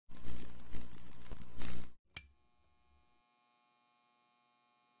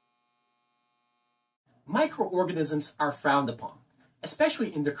Microorganisms are frowned upon,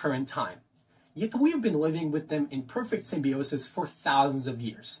 especially in the current time, yet we've been living with them in perfect symbiosis for thousands of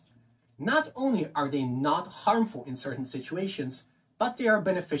years. Not only are they not harmful in certain situations, but they are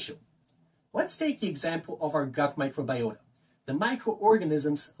beneficial. Let's take the example of our gut microbiota, the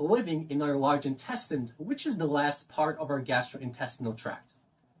microorganisms living in our large intestine, which is the last part of our gastrointestinal tract.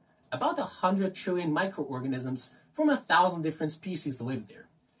 About 100 trillion microorganisms from 1,000 different species live there.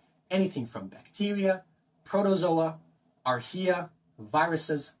 Anything from bacteria, protozoa, archaea,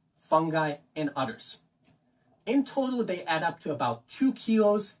 viruses, fungi, and others. In total, they add up to about 2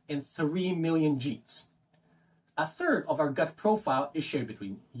 kilos and 3 million genes. A third of our gut profile is shared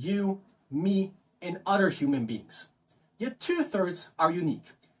between you, me, and other human beings. Yet 2/3 are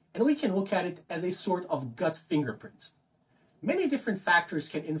unique, and we can look at it as a sort of gut fingerprint. Many different factors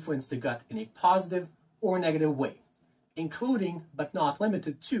can influence the gut in a positive or negative way, including, but not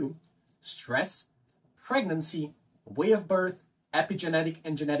limited to, stress, pregnancy, way of birth, epigenetic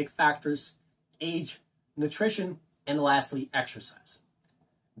and genetic factors, age, nutrition, and lastly, exercise.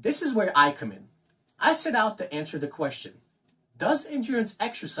 This is where I come in. I set out to answer the question, does endurance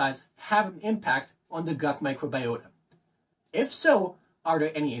exercise have an impact on the gut microbiota? If so, are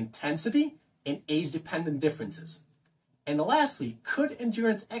there any intensity and age-dependent differences? And lastly, could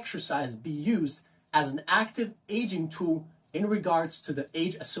endurance exercise be used as an active aging tool in regards to the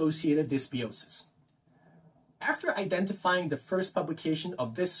age-associated dysbiosis? After identifying the first publication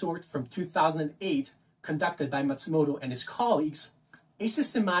of this sort from 2008, conducted by Matsumoto and his colleagues, a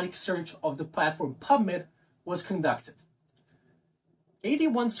systematic search of the platform PubMed was conducted.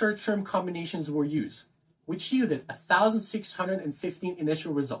 81 search term combinations were used, which yielded 1,615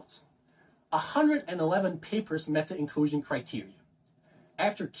 initial results. 111 papers met the inclusion criteria.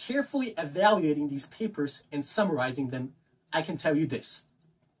 After carefully evaluating these papers and summarizing them, I can tell you this.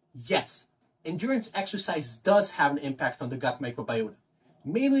 Yes, endurance exercise does have an impact on the gut microbiota,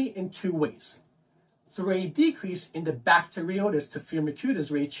 mainly in two ways. Through a decrease in the bacteriosis to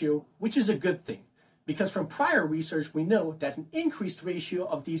firmicutes ratio, which is a good thing, because from prior research we know that an increased ratio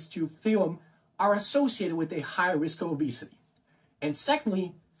of these two phylum are associated with a higher risk of obesity. And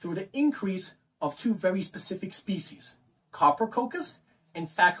secondly, through the increase of two very specific species, Coprococcus and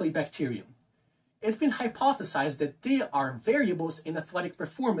Faecalibacterium. It's been hypothesized that they are variables in athletic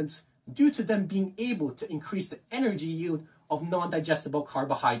performance due to them being able to increase the energy yield of non-digestible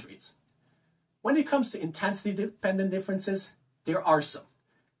carbohydrates. When it comes to intensity-dependent differences, there are some.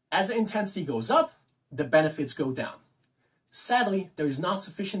 As the intensity goes up, the benefits go down. Sadly, there is not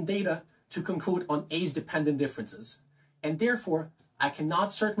sufficient data to conclude on age-dependent differences, and therefore, I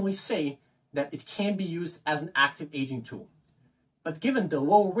cannot certainly say that it can be used as an active aging tool. But given the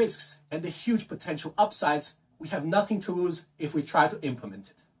low risks and the huge potential upsides, we have nothing to lose if we try to implement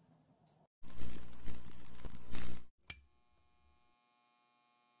it.